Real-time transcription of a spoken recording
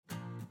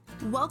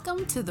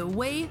Welcome to The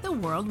Way the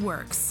World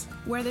Works,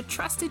 where the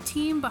trusted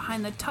team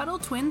behind the Tuttle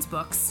Twins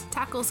books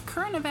tackles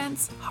current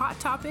events, hot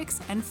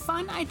topics, and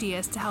fun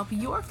ideas to help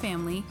your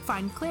family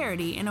find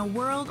clarity in a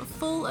world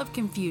full of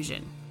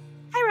confusion.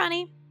 Hi,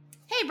 Ronnie.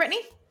 Hey, Brittany.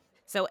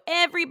 So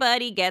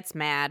everybody gets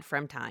mad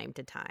from time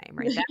to time,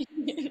 right?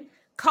 That's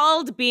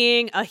called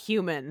being a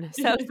human.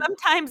 So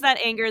sometimes that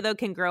anger, though,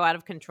 can grow out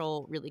of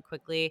control really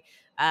quickly.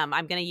 I'm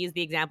going to use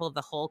the example of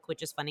the Hulk,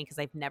 which is funny because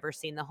I've never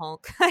seen the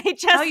Hulk. Oh,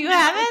 you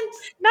haven't?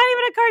 Not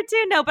even a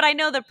cartoon, no. But I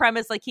know the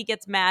premise, like he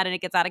gets mad and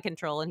it gets out of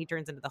control and he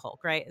turns into the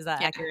Hulk, right? Is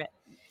that accurate?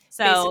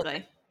 So,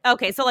 basically.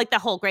 Okay, so like the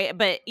Hulk, right?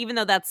 But even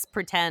though that's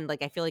pretend,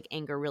 like I feel like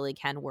anger really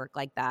can work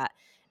like that.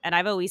 And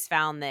I've always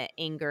found that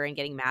anger and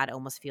getting mad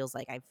almost feels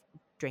like I've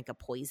drank a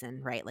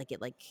poison, right?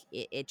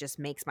 It just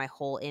makes my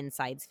whole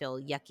insides feel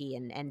yucky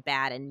and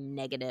bad and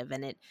negative,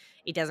 and it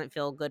doesn't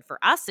feel good for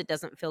us. It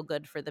doesn't feel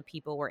good for the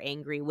people we're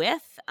angry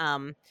with.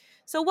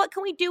 So what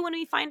can we do when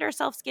we find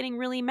ourselves getting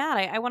really mad?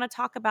 I want to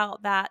talk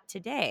about that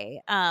today.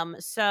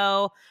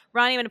 So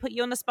Ronnie, I'm going to put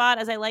you on the spot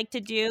as I like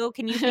to do.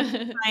 Can you think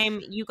of a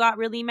time you got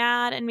really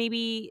mad and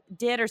maybe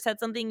did or said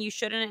something you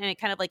shouldn't, and it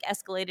kind of like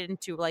escalated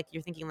into like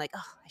you're thinking like,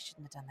 oh, I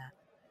shouldn't have done that.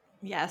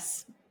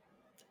 Yes.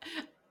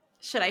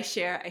 Should I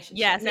share? I should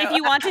Yes, share. if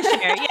you want to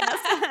share,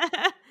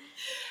 yes.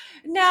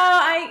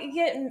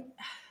 No,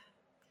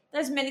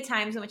 there's many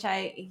times in which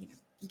I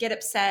get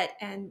upset,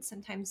 and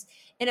sometimes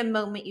in a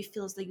moment you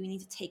feel as though you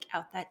need to take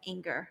out that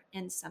anger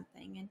in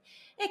something. And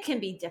it can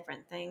be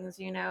different things,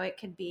 it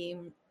could be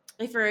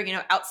if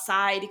you're,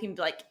 outside, you can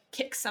like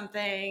kick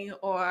something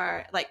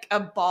or like a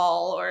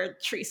ball or a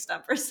tree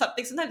stump or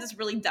something. Sometimes it's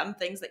really dumb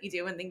things that you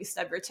do and then you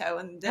stub your toe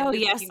and then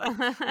you're thinking,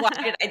 why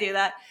did I do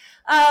that?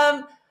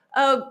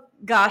 Oh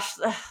gosh,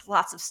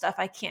 lots of stuff.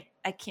 I can't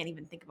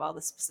even think of all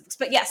the specifics.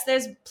 But yes,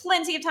 there's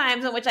plenty of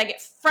times in which I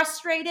get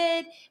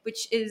frustrated,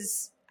 which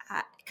is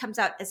comes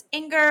out as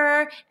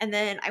anger, and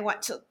then I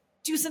want to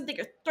do something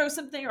or throw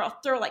something, or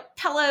I'll throw like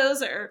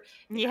pillows or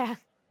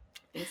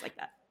things like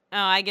that. Oh,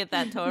 I get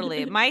that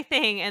totally. My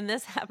thing, and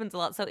this happens a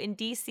lot. So in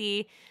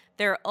DC,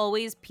 there are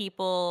always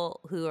people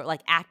who are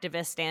like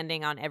activists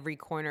standing on every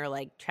corner,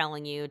 like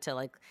telling you to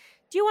like,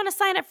 do you want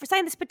to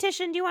sign this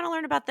petition? Do you want to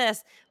learn about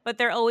this? But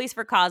they're always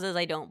for causes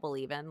I don't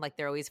believe in. Like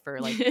they're always for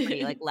like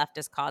pretty like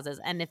leftist causes.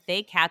 And if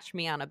they catch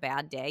me on a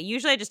bad day,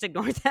 usually I just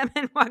ignore them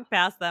and walk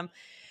past them.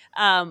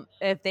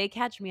 If they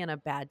catch me on a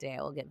bad day,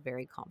 I will get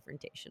very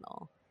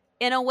confrontational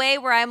in a way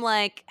where I'm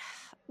like,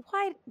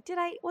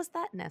 was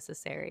that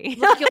necessary?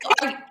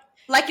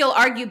 You'll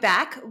argue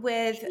back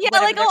with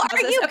I'll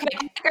argue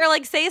back or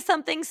like say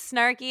something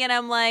snarky, and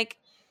I'm like,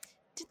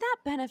 did that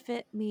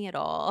benefit me at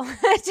all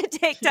to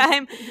take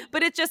time?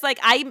 But it's just like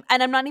I'm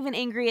not even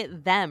angry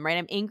at them, right?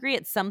 I'm angry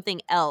at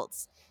something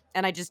else,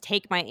 and I just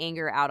take my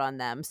anger out on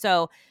them.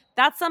 So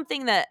that's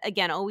something that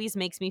again always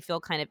makes me feel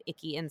kind of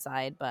icky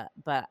inside, but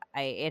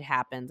it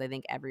happens. I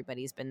think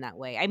everybody's been that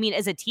way. I mean,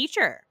 as a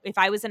teacher, if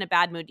I was in a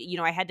bad mood,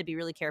 I had to be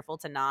really careful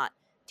to not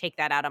take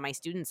that out on my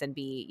students and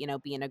be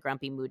in a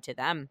grumpy mood to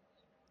them,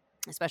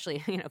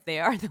 especially if they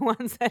are the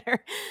ones that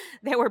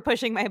were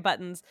pushing my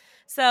buttons.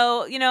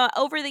 So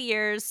over the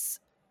years,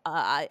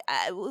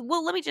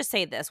 well, let me just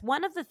say this.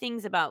 One of the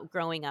things about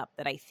growing up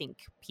that I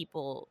think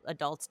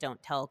adults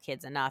don't tell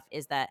kids enough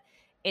is that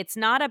it's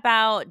not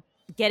about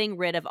getting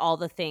rid of all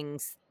the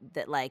things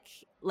that like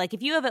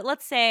if you have it,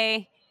 let's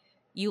say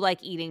you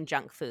like eating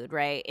junk food,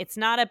 right? It's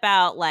not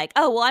about like,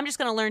 oh, well, I'm just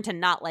going to learn to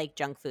not like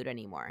junk food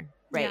anymore,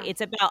 right? Yeah.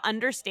 It's about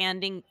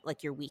understanding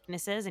like your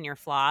weaknesses and your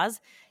flaws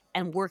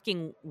and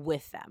working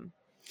with them.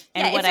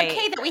 And it's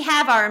okay that we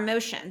have our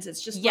emotions.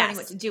 It's just learning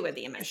what to do with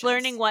the emotions. It's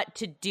learning what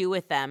to do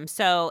with them.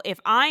 So if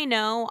I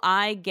know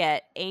I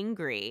get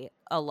angry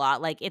a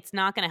lot, like it's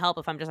not going to help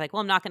if I'm just like,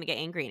 well, I'm not going to get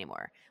angry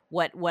anymore.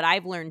 What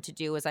I've learned to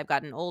do as I've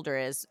gotten older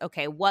is,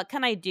 okay, what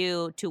can I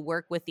do to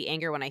work with the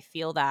anger when I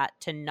feel that,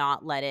 to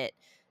not let it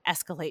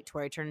escalate to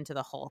where I turn into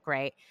the Hulk,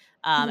 right?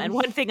 And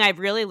one thing I've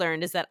really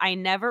learned is that I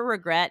never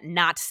regret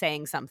not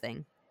saying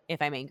something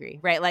if I'm angry,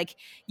 right? Like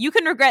you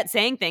can regret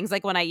saying things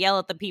like when I yell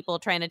at the people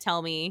trying to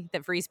tell me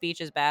that free speech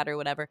is bad or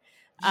whatever.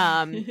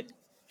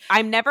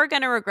 I'm never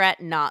going to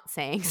regret not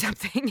saying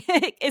something,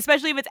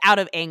 especially if it's out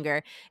of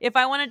anger. If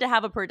I wanted to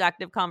have a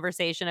productive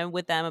conversation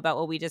with them about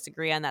what we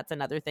disagree on, that's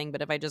another thing.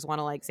 But if I just want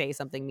to like say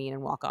something mean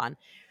and walk on.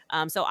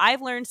 So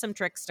I've learned some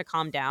tricks to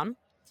calm down.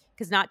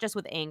 Because not just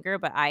with anger,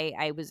 but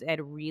I was at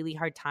a really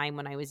hard time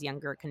when I was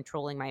younger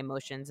controlling my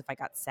emotions if I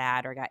got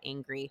sad or got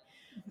angry.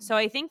 Mm-hmm. So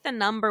I think the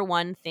number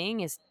one thing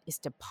is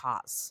to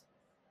pause,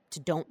 to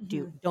don't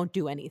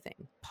do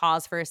anything.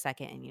 Pause for a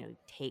second and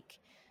take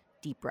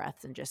deep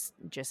breaths and just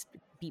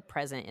be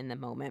present in the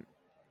moment.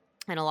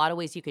 And a lot of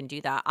ways you can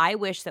do that. I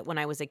wish that when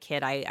I was a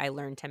kid, I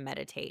learned to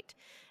meditate.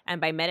 And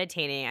by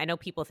meditating, I know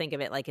people think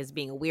of it like as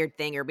being a weird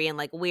thing or being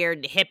like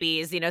weird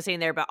hippies, sitting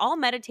there. But all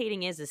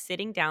meditating is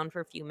sitting down for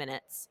a few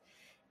minutes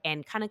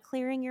and kind of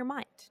clearing your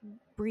mind,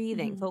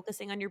 breathing,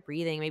 focusing on your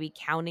breathing, maybe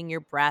counting your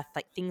breath,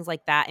 like things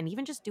like that. And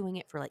even just doing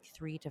it for like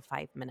 3 to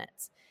 5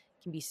 minutes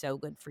can be so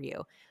good for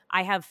you.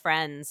 I have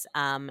friends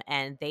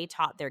and they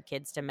taught their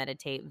kids to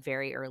meditate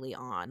very early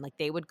on. Like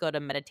they would go to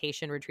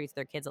meditation retreats with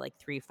their kids at like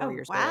 3-4 Oh,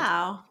 years old.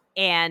 wow.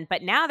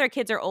 But now their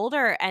kids are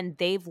older and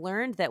they've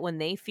learned that when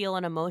they feel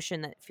an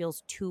emotion that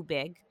feels too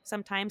big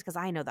sometimes, because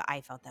I know that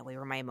I felt that way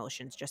where my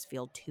emotions just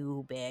feel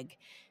too big,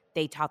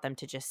 they taught them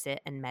to just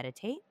sit and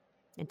meditate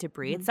and to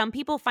breathe. Mhm. Some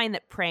people find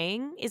that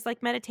praying is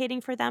like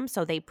meditating for them,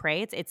 so they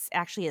pray. It's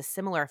actually a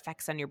similar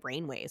effects on your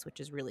brain waves, which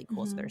is really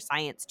cool. So there's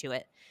science to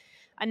it.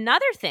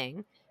 Another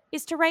thing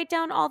is to write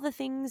down all the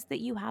things that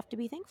you have to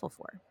be thankful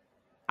for.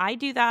 I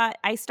do that.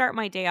 I start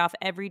my day off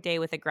every day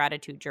with a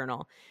gratitude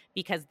journal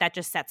because that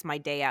just sets my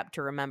day up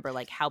to remember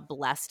like how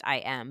blessed I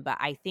am. But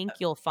I think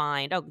you'll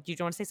find, oh, do you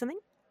want to say something?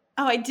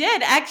 Oh, I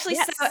did actually.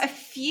 Yes. So a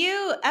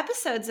few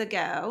episodes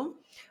ago,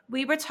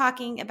 we were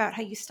talking about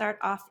how you start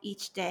off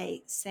each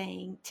day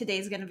saying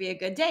today's going to be a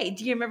good day.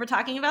 Do you remember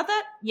talking about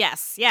that?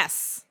 Yes.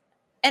 Yes.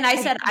 And I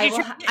said, Did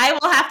you try it? I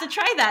will have to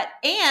try that.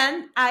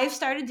 And I've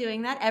started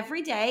doing that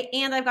every day.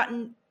 And I've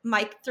gotten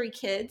my 3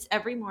 kids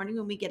every morning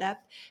when we get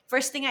up.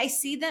 First thing I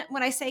see them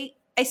when I say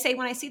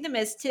when I see them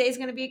is today's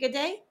going to be a good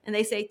day. And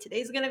they say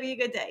today's going to be a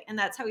good day. And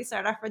that's how we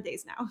start off our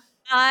days now.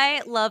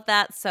 I love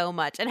that so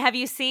much. And have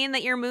you seen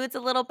that your mood's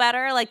a little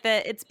better? Like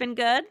that it's been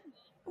good?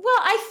 Well,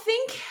 I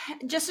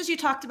think just as you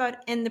talked about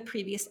in the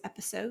previous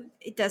episode,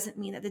 it doesn't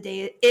mean that the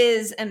day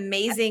is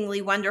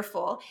amazingly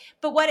wonderful.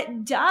 But what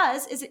it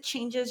does is it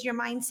changes your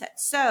mindset.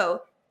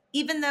 So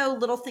even though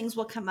little things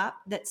will come up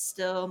that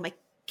still my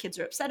kids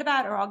are upset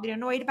about or I'll get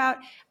annoyed about,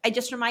 I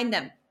just remind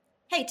them,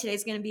 hey,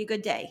 today's going to be a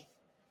good day.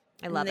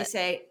 I love and they it.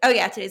 say, oh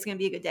yeah, today's going to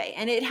be a good day.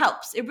 And it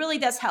helps. It really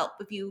does help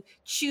if you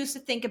choose to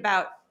think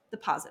about the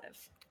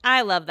positive.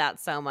 I love that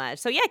so much.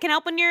 So yeah, it can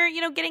help when you're,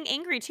 getting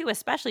angry too,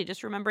 especially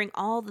just remembering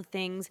all the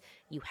things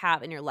you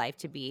have in your life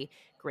to be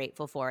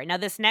grateful for. Now,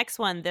 this next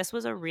one, this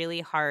was a really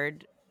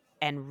hard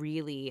and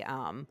really,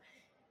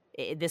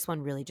 this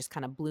one really just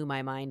kind of blew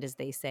my mind, as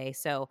they say.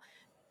 So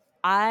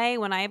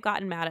when I have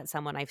gotten mad at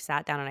someone, I've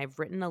sat down and I've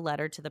written a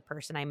letter to the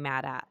person I'm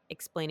mad at,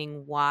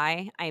 explaining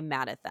why I'm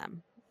mad at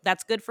them.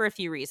 That's good for a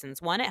few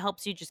reasons. One, it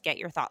helps you just get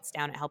your thoughts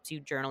down. It helps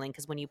you journaling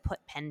because when you put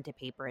pen to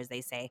paper, as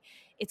they say,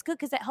 it's good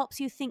because it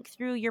helps you think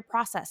through your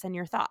process and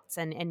your thoughts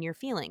and your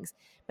feelings.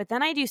 But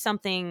then I do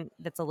something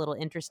that's a little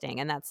interesting,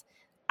 and that's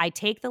I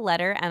take the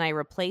letter and I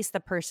replace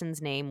the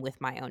person's name with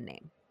my own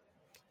name.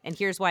 And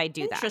here's why I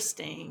do that.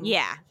 Interesting.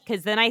 Yeah,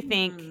 because then I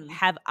think,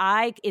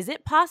 is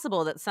it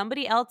possible that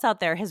somebody else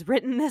out there has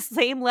written this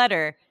same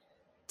letter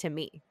to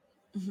me?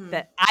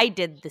 That I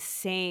did the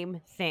same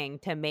thing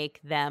to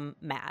make them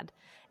mad.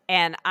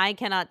 And I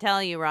cannot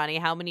tell you, Ronnie,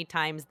 how many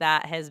times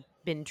that has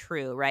been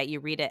true, right? You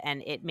read it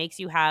and it makes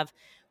you have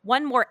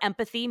one more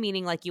empathy,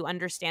 meaning like you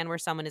understand where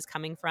someone is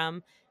coming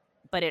from,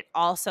 but it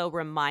also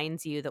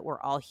reminds you that we're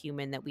all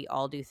human, that we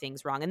all do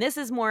things wrong. And this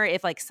is more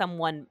if like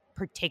someone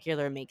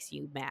particular makes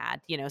you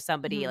mad,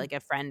 somebody like a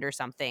friend or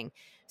something.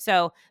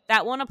 So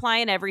that won't apply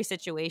in every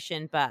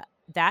situation, but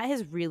that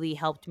has really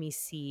helped me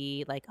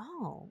see like,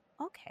 oh,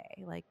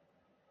 okay, like,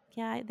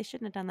 yeah, they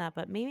shouldn't have done that,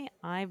 but maybe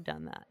I've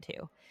done that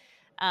too.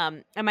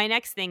 And my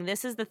next thing,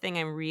 this is the thing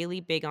I'm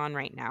really big on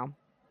right now.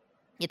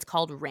 It's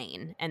called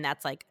RAIN, and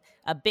that's like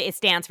it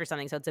stands for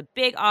something. So it's a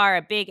big R,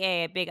 a big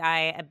A, a big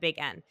I, a big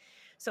N.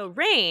 So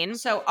RAIN.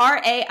 So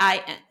RAIN.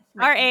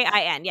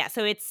 RAIN. Yeah.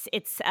 So it's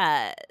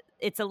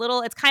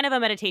kind of a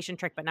meditation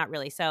trick, but not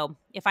really. So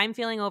if I'm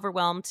feeling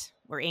overwhelmed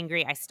or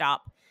angry, I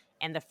stop.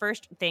 And the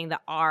first thing, the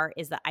R,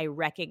 is that I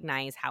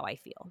recognize how I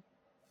feel.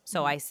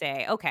 So I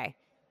say, okay,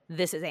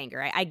 this is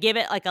anger. I give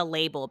it like a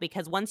label,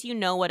 because once you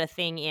know what a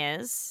thing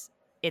is,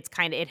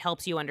 it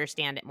helps you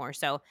understand it more.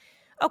 So,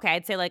 okay,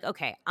 I'd say like,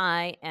 okay,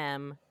 I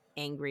am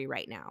angry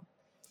right now.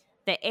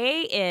 The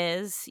A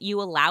is you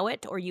allow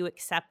it or you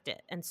accept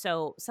it. And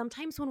so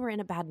sometimes when we're in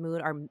a bad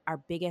mood, our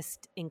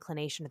biggest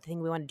inclination, the thing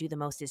we want to do the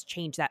most is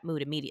change that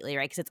mood immediately,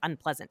 right? Because it's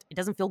unpleasant. It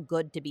doesn't feel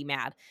good to be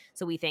mad.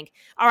 So we think,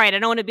 all right, I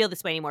don't want to feel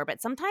this way anymore.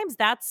 But sometimes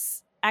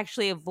that's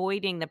actually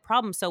avoiding the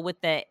problem. So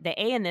with the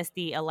A in this,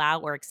 the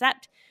allow or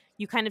accept,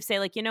 you kind of say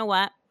like, you know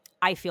what?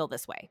 I feel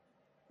this way.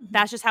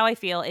 That's just how I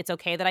feel. It's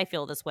okay that I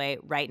feel this way.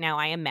 Right now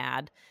I am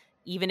mad.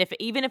 Even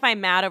if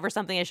I'm mad over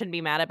something I shouldn't be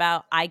mad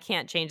about, I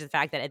can't change the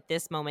fact that at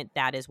this moment,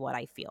 that is what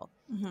I feel.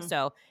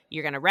 So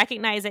you're going to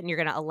recognize it and you're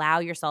going to allow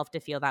yourself to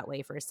feel that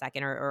way for a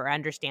second, or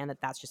understand that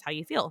that's just how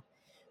you feel.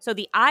 So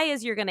the I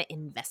is you're going to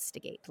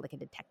investigate like a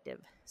detective.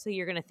 So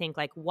you're going to think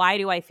like, why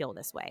do I feel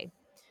this way?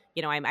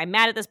 I'm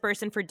mad at this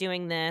person for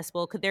doing this.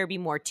 Well, could there be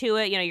more to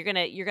it? You're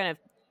going to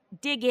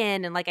dig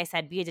in and, like I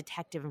said, be a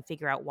detective and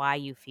figure out why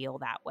you feel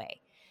that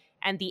way.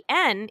 And the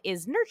N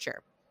is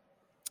nurture.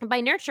 And by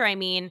nurture, I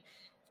mean,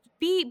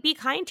 be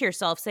kind to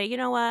yourself. Say, you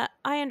know what?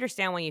 I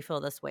understand why you feel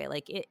this way.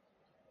 Like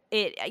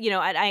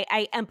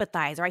I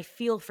empathize, or I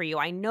feel for you.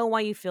 I know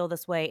why you feel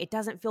this way. It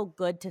doesn't feel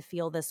good to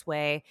feel this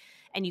way.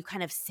 And you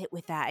kind of sit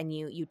with that and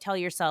you tell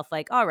yourself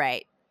like, all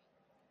right,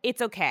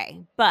 it's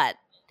okay. But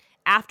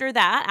after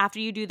that, after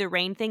you do the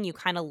RAIN thing, you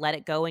kind of let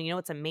it go. And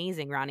what's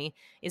amazing, Ronnie,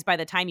 is by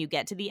the time you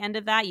get to the end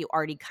of that, you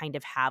already kind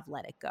of have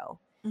let it go.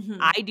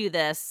 I do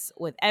this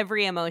with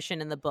every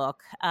emotion in the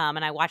book.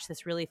 And I watched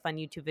this really fun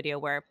YouTube video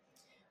where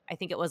I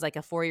think it was like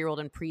a 4-year-old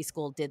in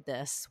preschool did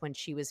this when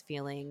she was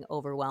feeling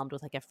overwhelmed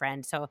with like a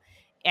friend. So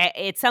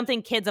it's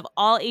something kids of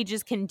all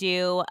ages can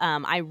do.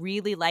 I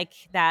really like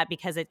that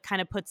because it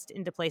kind of puts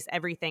into place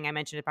everything I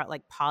mentioned about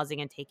like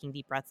pausing and taking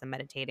deep breaths and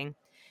meditating.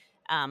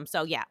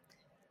 So yeah.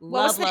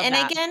 What was the N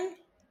that. again?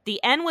 The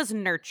N was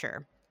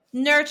nurture.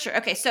 Nurture.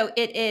 Okay, so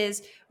it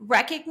is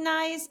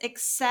recognize,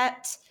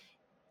 accept,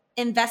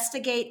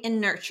 investigate,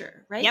 and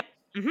nurture, right? Yep.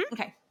 Mm-hmm.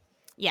 Okay.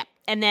 Yeah.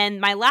 And then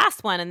my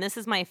last one, and this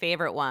is my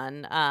favorite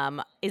one,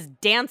 is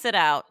dance it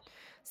out.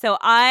 So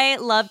I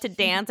love to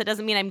dance. It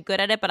doesn't mean I'm good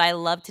at it, but I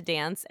love to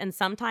dance. And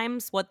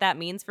sometimes what that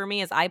means for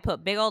me is I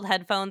put big old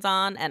headphones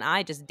on and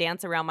I just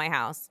dance around my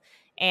house.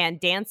 And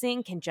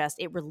dancing can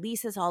it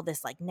releases all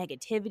this like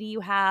negativity you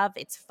have.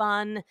 It's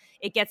fun.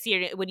 It gets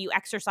when you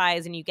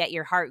exercise and you get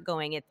your heart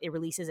going, it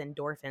releases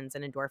endorphins,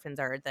 and endorphins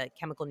are the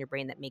chemical in your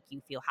brain that make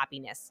you feel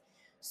happiness.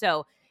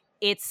 So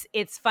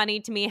it's funny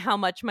to me how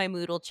much my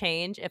mood will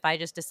change if I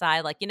just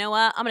decide like, you know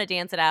what, I'm going to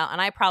dance it out. And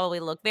I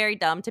probably look very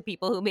dumb to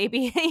people who may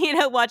be,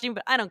 watching,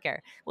 but I don't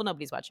care. Well,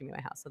 nobody's watching me in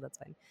my house, so that's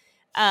fine.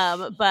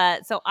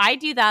 But so I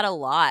do that a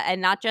lot, and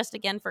not just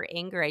again for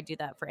anger. I do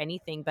that for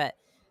anything, but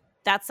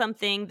that's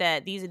something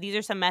that these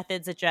are some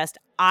methods that just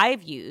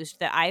I've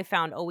used that I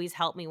found always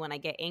help me when I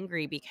get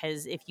angry,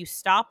 because if you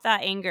stop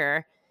that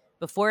anger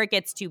before it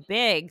gets too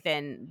big,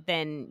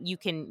 then you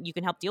can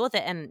help deal with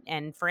it.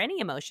 And for any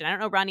emotion, I don't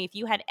know, Ronnie, if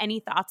you had any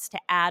thoughts to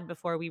add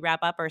before we wrap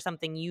up or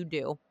something you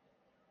do.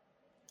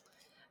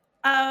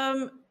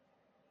 And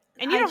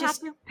you don't have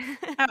to.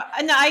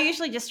 No, I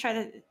usually just try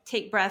to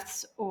take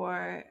breaths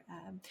or,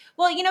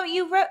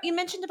 you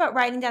mentioned about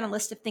writing down a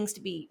list of things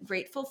to be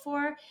grateful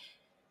for.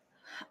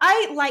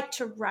 I like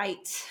to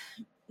write,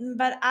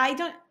 but I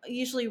don't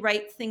usually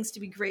write things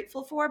to be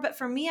grateful for. But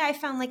for me, I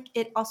found like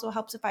it also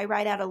helps if I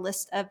write out a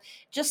list of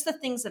just the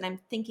things that I'm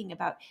thinking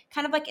about,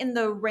 kind of like in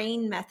the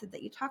RAIN method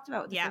that you talked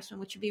about with the first one,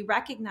 which would be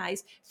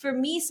recognize. For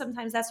me,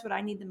 sometimes that's what I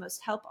need the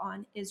most help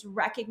on, is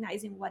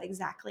recognizing what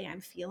exactly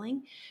I'm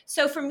feeling.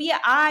 So for me,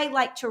 I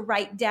like to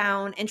write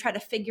down and try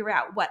to figure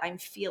out what I'm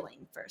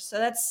feeling first. So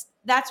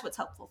that's what's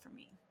helpful for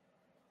me.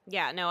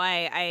 Yeah, no,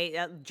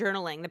 I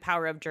journaling, the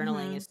power of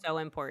journaling is so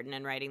important,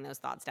 and writing those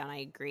thoughts down. I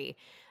agree.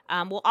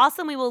 Well,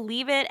 awesome. We will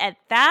leave it at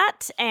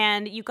that.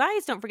 And you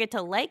guys, don't forget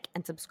to like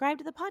and subscribe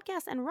to the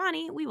podcast. And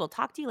Ronnie, we will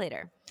talk to you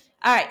later.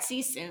 All right. See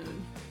you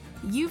soon.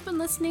 You've been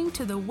listening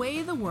to The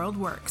Way the World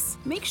Works.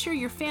 Make sure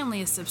your family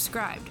is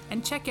subscribed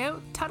and check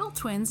out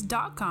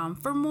TuttleTwins.com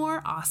for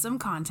more awesome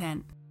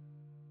content.